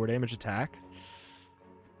better than a 4 damage attack?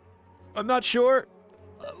 I'm not sure.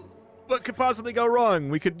 What could possibly go wrong?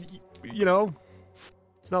 We could, you know,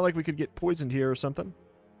 it's not like we could get poisoned here or something.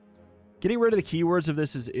 Getting rid of the keywords of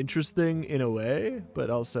this is interesting in a way,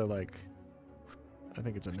 but also, like, I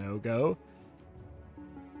think it's a no-go.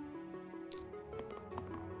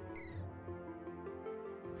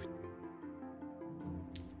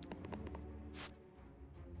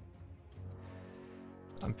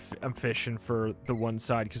 I'm fishing for the one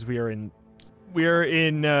side because we are in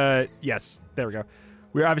yes, there we go.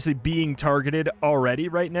 We're obviously being targeted already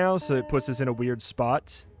right now, so it puts us in a weird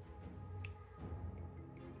spot.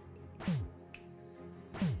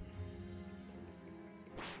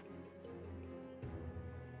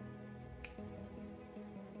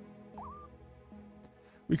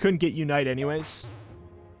 We couldn't get Unite anyways.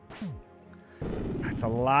 That's a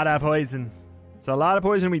lot of poison. It's a lot of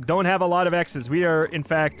poison. We don't have a lot of X's. We are, in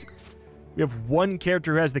fact, we have one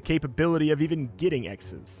character who has the capability of even getting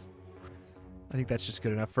X's. I think that's just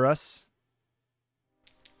good enough for us.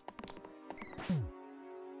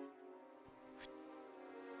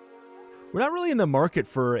 We're not really in the market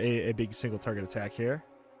for a big single target attack here.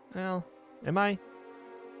 Well, am I?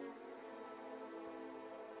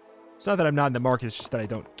 It's not that I'm not in the market, it's just that I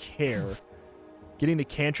don't care. Getting the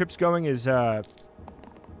cantrips going is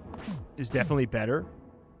definitely better.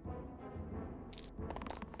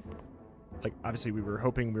 Like, obviously, we were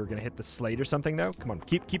hoping we were going to hit the slate or something, though. Come on,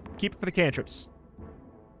 keep it for the cantrips.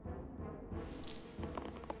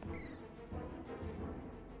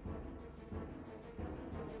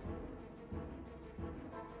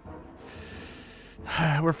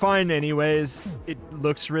 We're fine anyways. It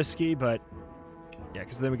looks risky, but... yeah,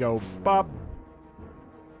 because then we go, bop.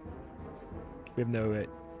 We have no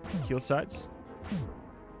heal sides.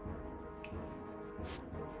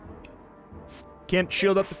 Can't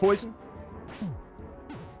shield up the poison.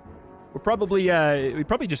 We're probably, we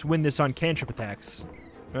probably just win this on cantrip attacks.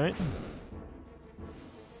 Right?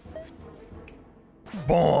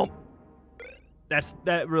 Boom!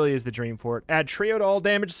 That really is the dream for it. Add trio to all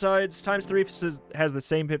damage sides. ×3 has the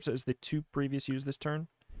same pips as the 2 previous used this turn.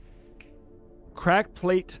 Crack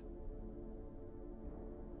plate.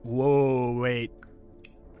 Whoa, wait.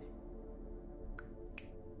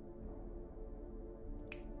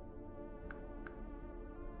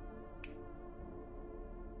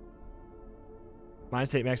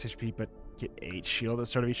 -8 max HP, but get 8 shield at the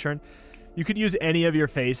start of each turn. You could use any of your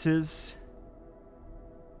faces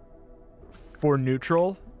for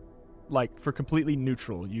neutral. Like, for completely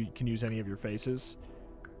neutral, you can use any of your faces.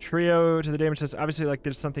 Trio to the damage test. Obviously, like,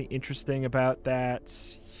 there's something interesting about that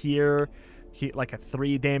here. Like a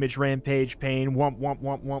 3 damage rampage pain, womp, womp,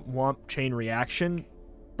 womp, womp, womp, chain reaction.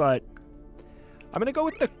 But I'm going to go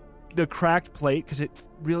with the cracked plate because it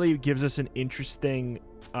really gives us an interesting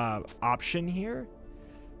option here.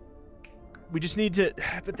 We just need to...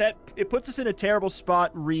 but it puts us in a terrible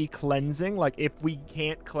spot re-cleansing. Like, if we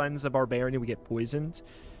can't cleanse the Barbarian, we get poisoned.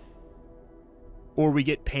 Or we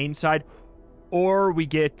get pain side. Or we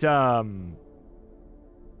get, I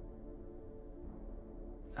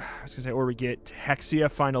was gonna say, or we get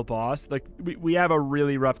Hexia Final Boss. Like, we have a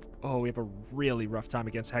really rough... oh, we have a really rough time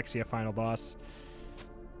against Hexia Final Boss.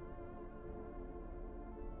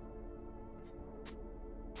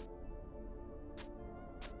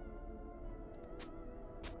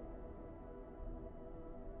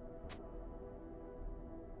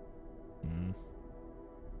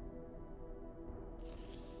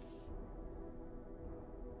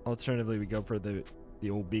 Alternatively, we go for the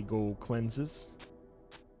old big old cleanses.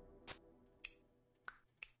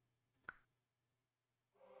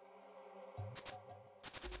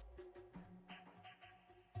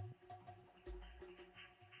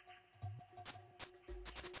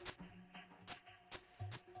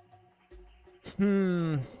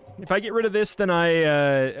 If I get rid of this, then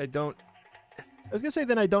I don't... I was gonna say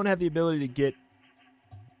then I don't have the ability to get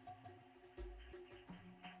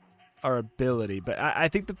our ability, but I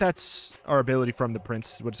think that's our ability from the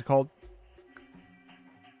Prince. What's it called?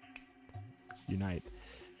 Unite.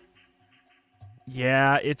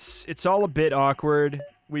 Yeah, it's all a bit awkward.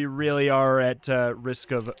 We really are at risk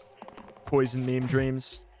of poison meme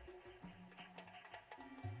dreams.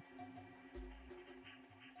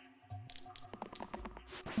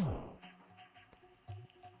 I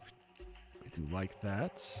do like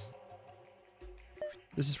that.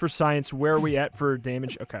 This is for science. Where are we at for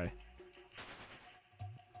damage? Okay.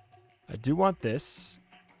 I do want this.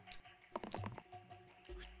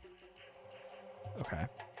 Okay.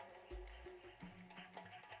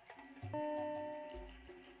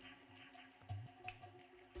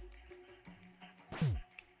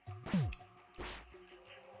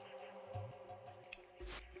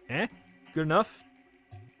 Good enough?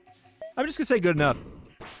 I'm just gonna say good enough.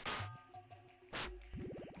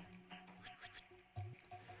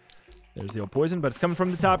 There's the old poison, but it's coming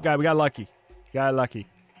from the top guy. We got lucky. Got lucky.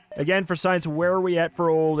 Again, for science, where are we at for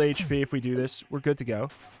old HP if we do this? We're good to go.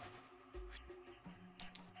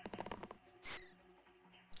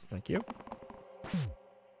 Thank you. Do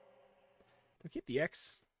I keep the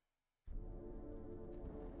X?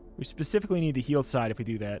 We specifically need the heal side if we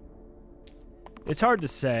do that. It's hard to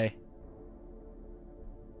say.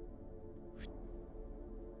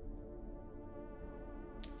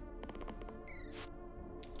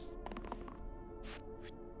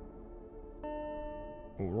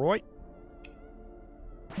 Alright.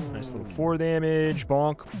 Nice little 4 damage.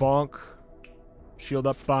 Bonk, bonk. Shield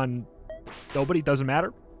up on nobody. Doesn't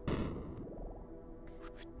matter.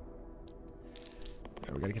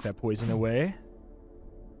 Right, we gotta get that poison away.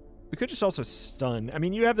 We could just also stun. I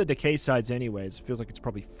mean, you have the decay sides anyways. It feels like it's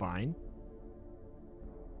probably fine.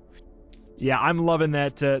 Yeah, I'm loving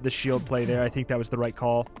that the shield play there. I think that was the right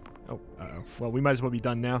call. Oh, uh-oh. Well, we might as well be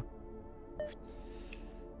done now.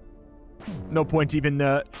 No point even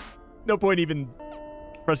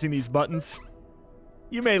pressing these buttons.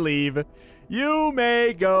 You may leave. You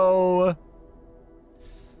may go.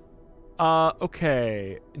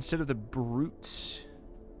 Okay. Instead of the brute.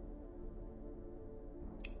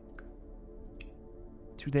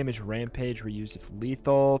 2 damage rampage reused if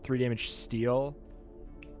lethal. 3 damage steel.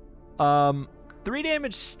 3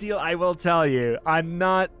 damage steel, I will tell you. I'm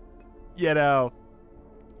not, you know,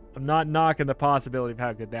 I'm not knocking the possibility of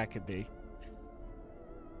how good that could be.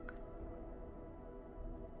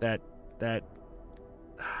 That's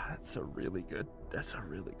a really good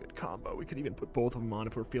combo. We could even put both of them on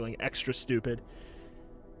if we're feeling extra stupid.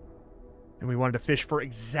 And we wanted to fish for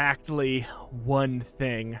exactly one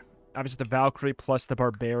thing. Obviously, the Valkyrie plus the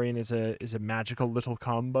Barbarian is a magical little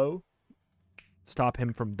combo. Stop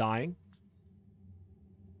him from dying.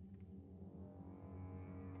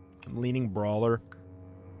 I'm leaning Brawler.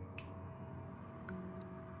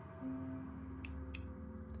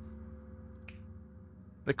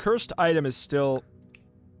 The cursed item is still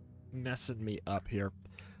messing me up here.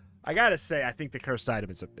 I gotta say, I think the cursed item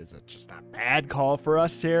is just a bad call for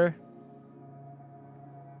us here.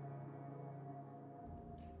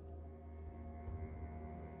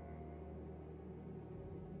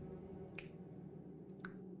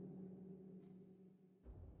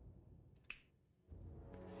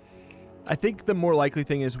 I think the more likely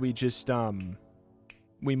thing is we just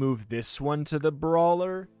we move this one to the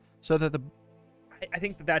Brawler so that I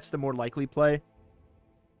think that's the more likely play.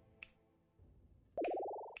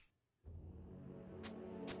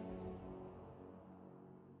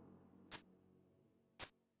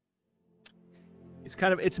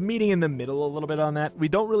 It's meeting in the middle a little bit on that. We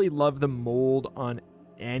don't really love the mold on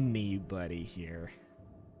anybody here.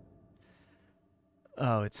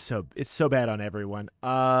 Oh, it's so bad on everyone.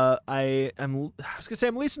 I was gonna say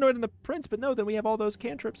I'm least annoyed on the prince, but no, then we have all those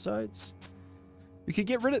cantrip sides. We could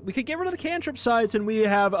get rid of the cantrip sides and we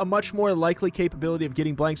have a much more likely capability of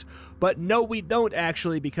getting blanks. But no, we don't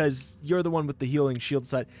actually, because you're the one with the healing shield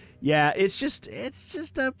side. Yeah, it's just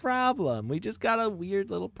a problem. We just got a weird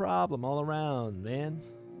little problem all around, man.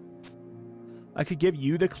 I could give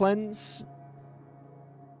you the cleanse,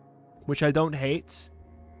 which I don't hate.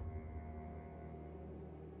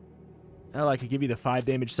 Hell, I could give you the 5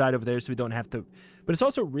 damage side over there so we don't have to... But it's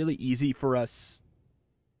also really easy for us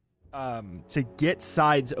to get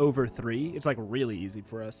sides over 3. It's, like, really easy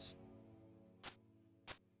for us.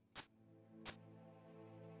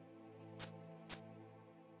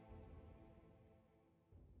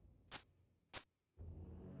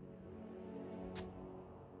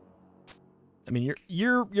 I mean,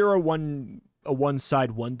 you're a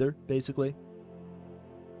one-side wonder, basically.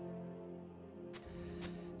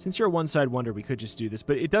 Since you're a one-side wonder, we could just do this.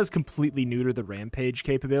 But it does completely neuter the rampage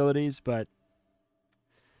capabilities, but...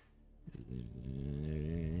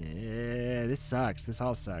 this sucks. This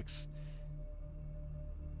all sucks.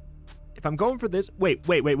 If I'm going for this... Wait.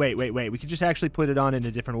 We could just actually put it on in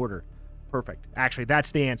a different order. Perfect. Actually,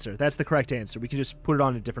 that's the answer. That's the correct answer. We can just put it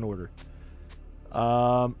on in a different order.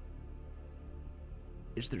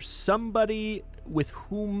 Is there somebody with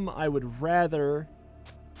whom I would rather...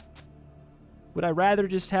 Would I rather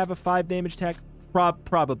just have a 5 damage tech?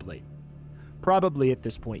 Probably. Probably at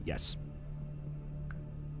this point, yes.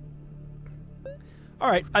 All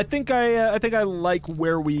right, I think I like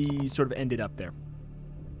where we sort of ended up there.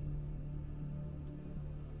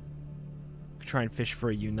 Try and fish for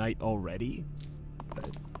a unite already.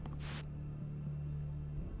 But...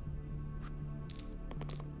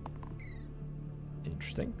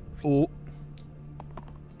 Interesting. Oh.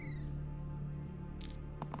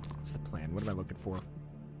 What am I looking for?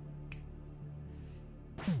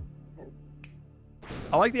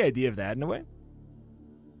 I like the idea of that in a way.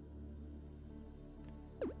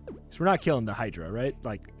 Because we're not killing the Hydra, right?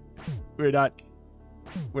 Like, we're not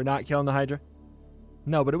killing the Hydra.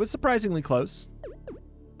 No, but it was surprisingly close.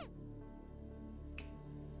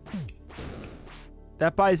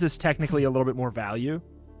 That buys us technically a little bit more value.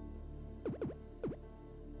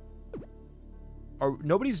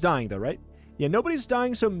 Nobody's dying, though, right? Yeah, nobody's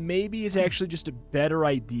dying, so maybe it's actually just a better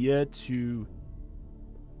idea to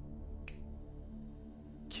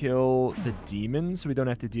kill the demons so we don't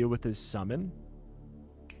have to deal with his summon.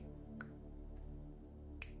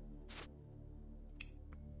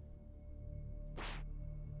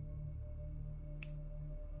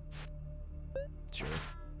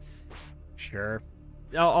 Sure.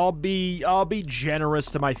 I'll be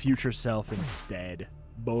generous to my future self instead.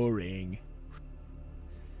 Boring.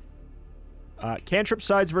 Cantrip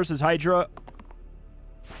sides versus Hydra.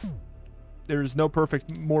 There's no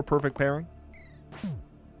more perfect pairing.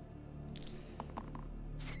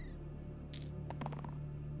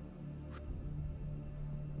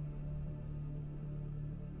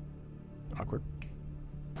 Awkward.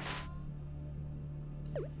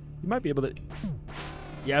 You might be able to...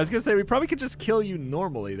 Yeah, I was gonna say, we probably could just kill you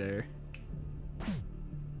normally there.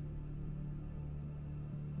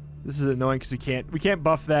 This is annoying because we can't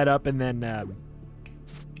buff that up and then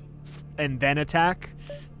attack.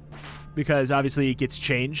 Because obviously it gets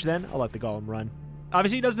changed then. I'll let the golem run.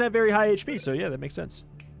 Obviously he doesn't have very high HP, so yeah, that makes sense.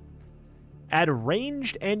 Add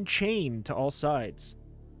ranged and chain to all sides.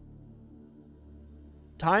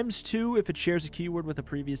 ×2 if it shares a keyword with a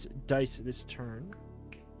previous dice this turn.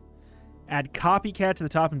 Add copycat to the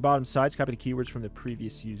top and bottom sides. Copy the keywords from the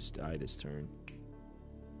previous used die this turn.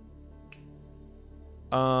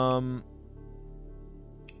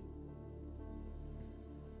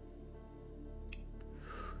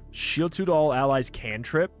 Shield 2 to all allies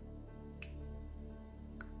cantrip.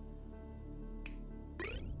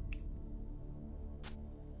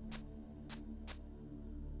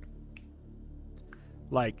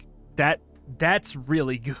 Like, that's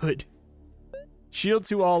really good. Shield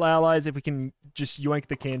to all allies if we can just yoink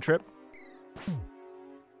the cantrip.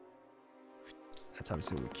 That's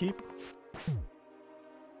obviously what we keep.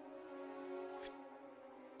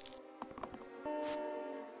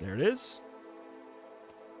 There it is.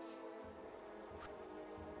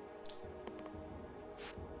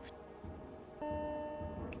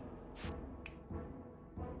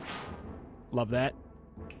 Love that.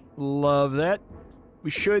 Love that. We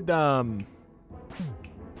should, do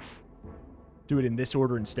it in this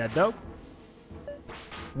order instead, though.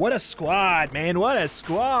 What a squad, man. What a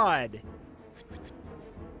squad.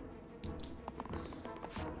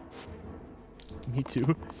 Me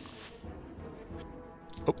too.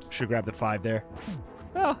 Oh, should grab the 5 there.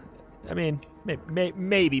 Well, I mean,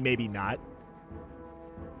 maybe not.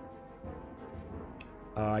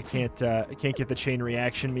 I can't get the chain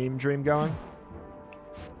reaction meme dream going.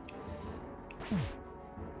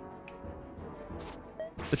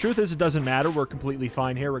 The truth is, it doesn't matter. We're completely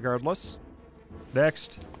fine here regardless.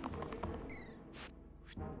 Next.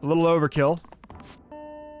 A little overkill.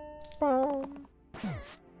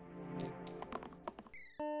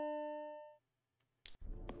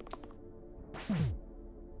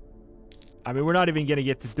 I mean, we're not even going to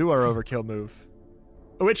get to do our overkill move.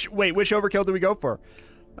 Which overkill do we go for?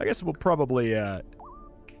 I guess we'll probably,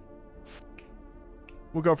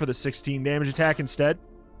 we'll go for the 16 damage attack instead.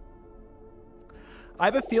 I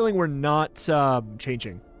have a feeling we're not,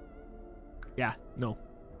 changing. Yeah, no.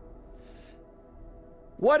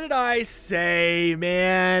 What did I say,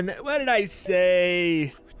 man? What did I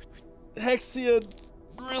say? Hexia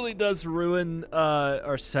really does ruin,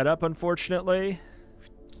 our setup, unfortunately.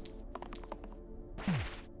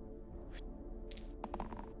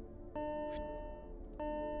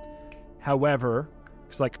 However,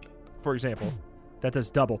 it's like, for example, that does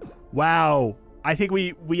double. Wow. I think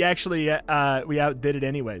we actually, we outdid it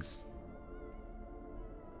anyways.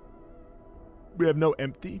 We have no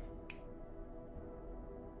empty.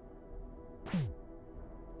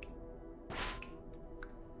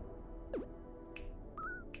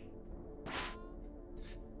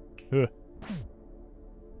 Ugh.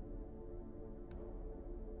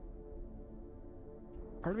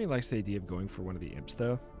 Part of me likes the idea of going for one of the imps,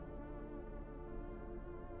 though.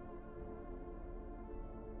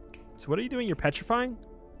 So what are you doing? You're petrifying?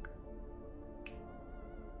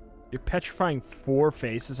 You're petrifying 4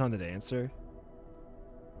 faces on the dancer?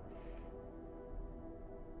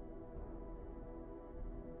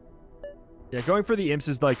 Yeah, going for the imps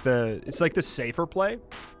is like the... It's like the safer play.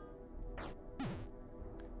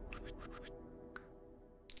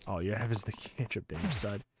 All you have is the cantrip damage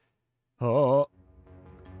side. Oh.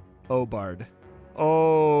 Oh, Bard.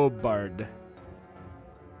 Oh, Bard.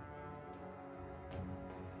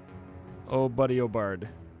 Oh, buddy, oh, Bard.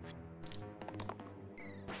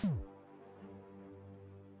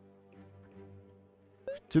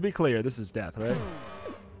 To be clear, this is death, right?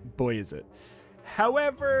 Boy, is it.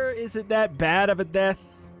 However, is it that bad of a death?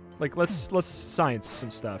 Like, let's science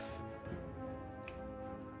some stuff.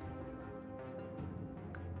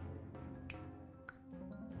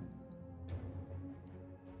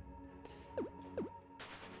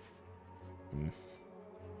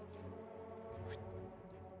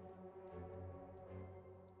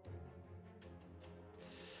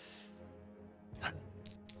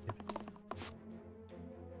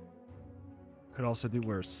 Could also do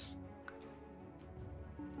worse.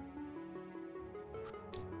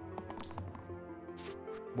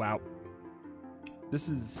 Wow. This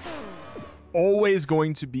is always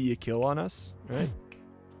going to be a kill on us, right?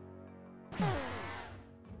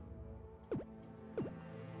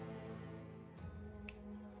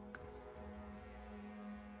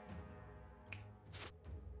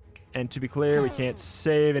 And to be clear, we can't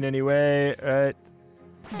save in any way, right?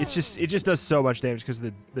 It just does so much damage because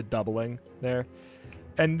of the doubling there.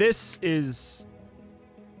 And this is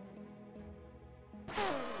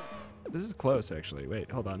close, actually. Wait,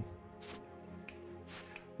 hold on.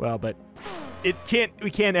 Well, but we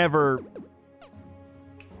can't ever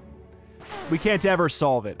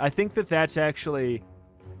solve it. I think that's actually,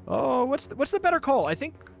 oh, what's the better call? I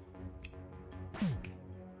think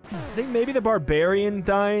maybe the Barbarian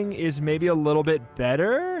dying is maybe a little bit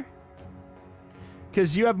better,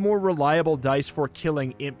 because you have more reliable dice for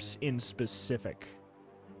killing imps in specific.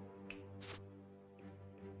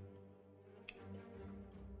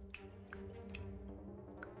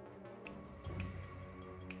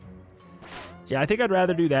 Yeah, I think I'd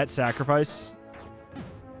rather do that sacrifice.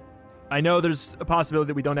 I know there's a possibility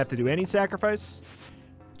that we don't have to do any sacrifice,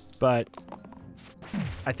 but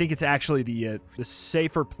I think it's actually the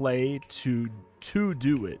safer play to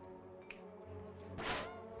do it.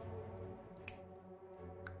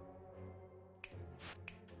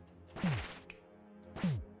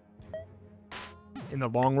 In the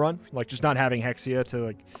long run, like just not having Hexia to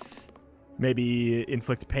like maybe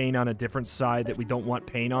inflict pain on a different side that we don't want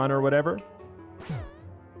pain on or whatever.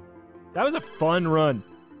 That was a fun run.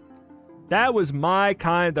 That was my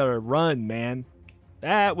kind of run, man.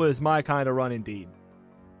 That was my kind of run indeed.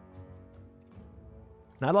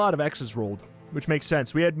 Not a lot of X's rolled, which makes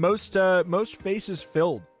sense. We had most faces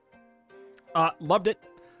filled. Loved it.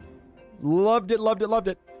 Loved it, loved it, loved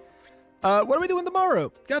it. What are we doing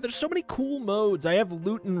tomorrow? God, there's so many cool modes. I have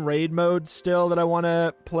loot and raid modes still that I want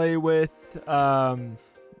to play with. What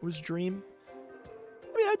was Dream?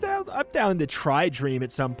 I mean, I'm down to try Dream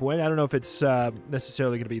at some point. I don't know if it's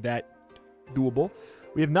necessarily going to be that doable.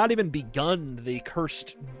 We have not even begun the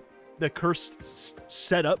cursed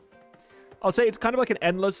setup. I'll say it's kind of like an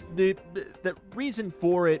endless. The reason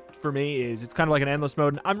for it for me is it's kind of like an endless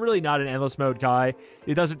mode. And I'm really not an endless mode guy.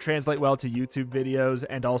 It doesn't translate well to YouTube videos,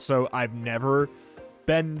 and also I've never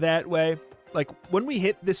been that way. Like when we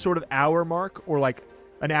hit this sort of hour mark, or like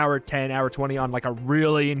an hour 10, hour 20 on like a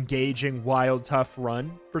really engaging, wild, tough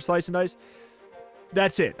run for Slice and Dice,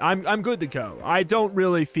 that's it. I'm good to go. I don't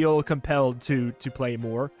really feel compelled to play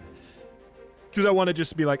more, because I want to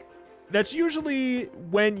just be like, that's usually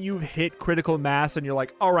when you've hit critical mass and you're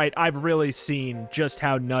like, all right, I've really seen just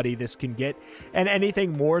how nutty this can get. And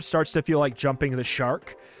anything more starts to feel like jumping the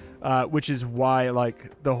shark, which is why,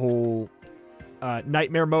 like, the whole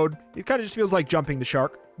nightmare mode, it kind of just feels like jumping the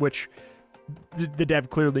shark, which the dev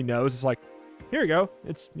clearly knows. It's like, here you go.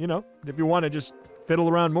 It's, you know, if you want to just fiddle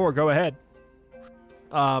around more, go ahead.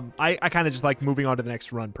 I kind of just like moving on to the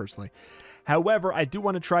next run, personally. However, I do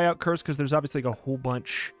want to try out Curse, because there's obviously like a whole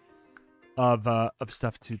bunch of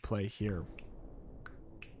stuff to play here.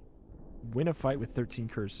 Win a fight with 13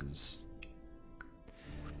 curses.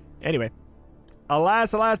 Anyway,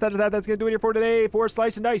 alas, that's going to do it here for today for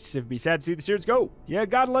Slice and Dice. If it'd be sad to see the series go, you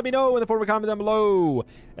gotta let me know in the form of a comment down below.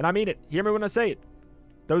 And I mean it. Hear me when I say it.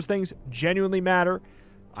 Those things genuinely matter.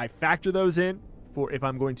 I factor those in for if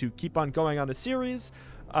I'm going to keep on going on a series.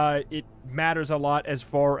 It matters a lot as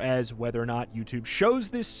far as whether or not YouTube shows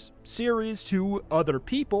this series to other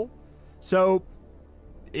people. So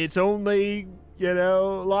it's only, you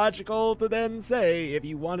know, logical to then say, if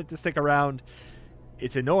you wanted to stick around,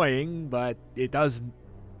 it's annoying, but it does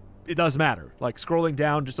matter. Like scrolling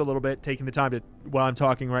down just a little bit, taking the time to, while I'm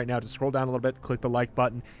talking right now, to scroll down a little bit, click the like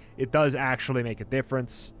button. It does actually make a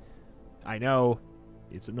difference. I know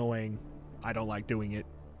it's annoying. I don't like doing it,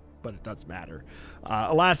 but it does matter.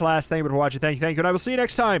 Alas, thank you for watching. Thank you, and I will see you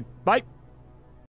next time. Bye.